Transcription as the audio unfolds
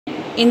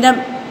in the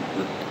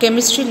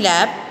chemistry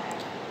lab,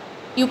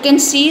 you can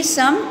see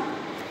some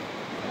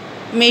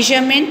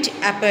measurement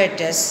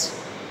apparatus.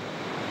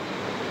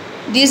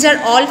 These are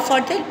all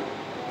for the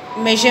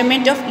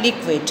measurement of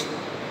liquid.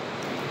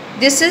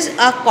 This is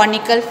a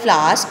conical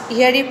flask.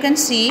 Here you can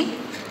see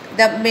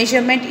the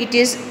measurement. It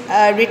is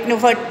written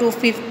over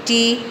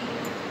 250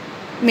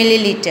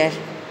 milliliter.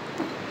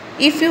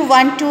 If you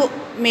want to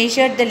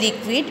measure the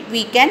liquid,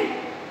 we can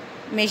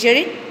measure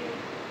it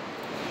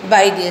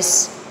by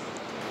this.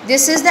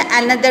 This is the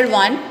another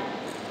one,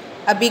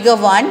 a bigger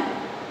one.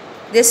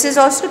 This is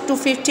also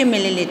 250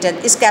 milliliter.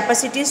 Its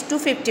capacity is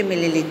 250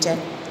 milliliter.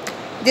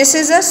 This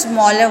is a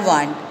smaller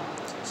one.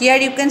 Here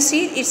you can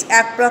see its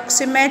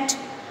approximate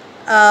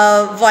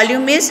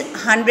volume is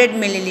 100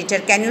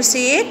 milliliter. Can you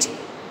see it?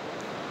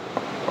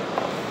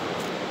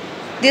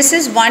 This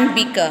is one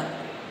beaker.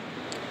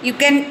 You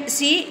can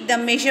see the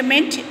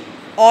measurement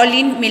all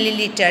in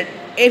milliliter.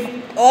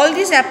 If all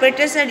these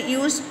apparatus are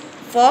used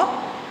for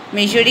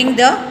measuring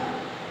the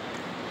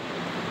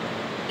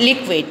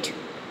liquid.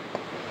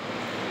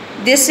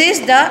 This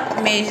is the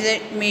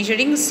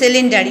measuring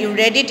cylinder. You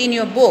read it in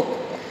your book.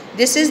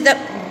 This is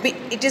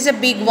it is a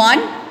big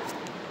one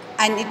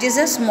and it is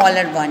a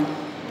smaller one.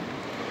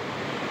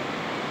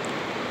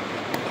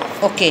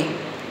 Okay.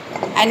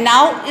 And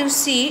now you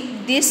see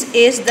this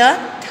is the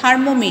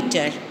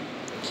thermometer.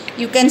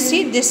 You can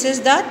see this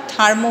is the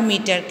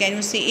thermometer. Can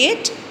you see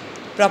it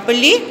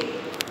properly?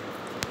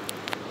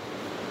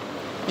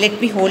 Let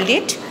me hold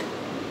it.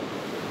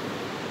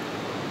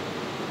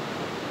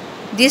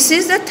 This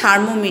is the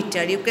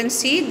thermometer. You can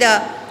see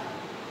the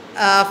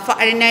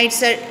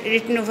Fahrenheits are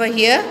written over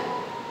here.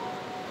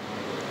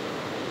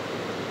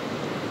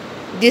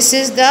 This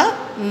is the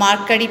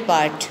mercury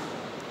part.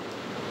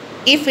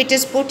 If it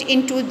is put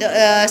into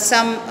the,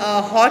 some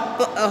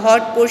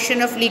hot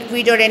portion of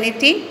liquid or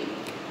anything,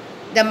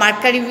 the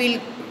mercury will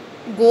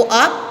go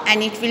up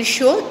and it will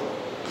show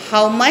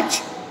how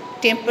much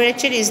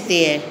temperature is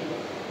there.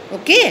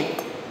 Okay.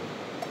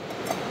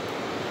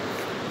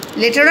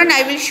 Later on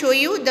I will show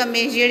you the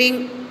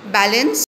measuring balance.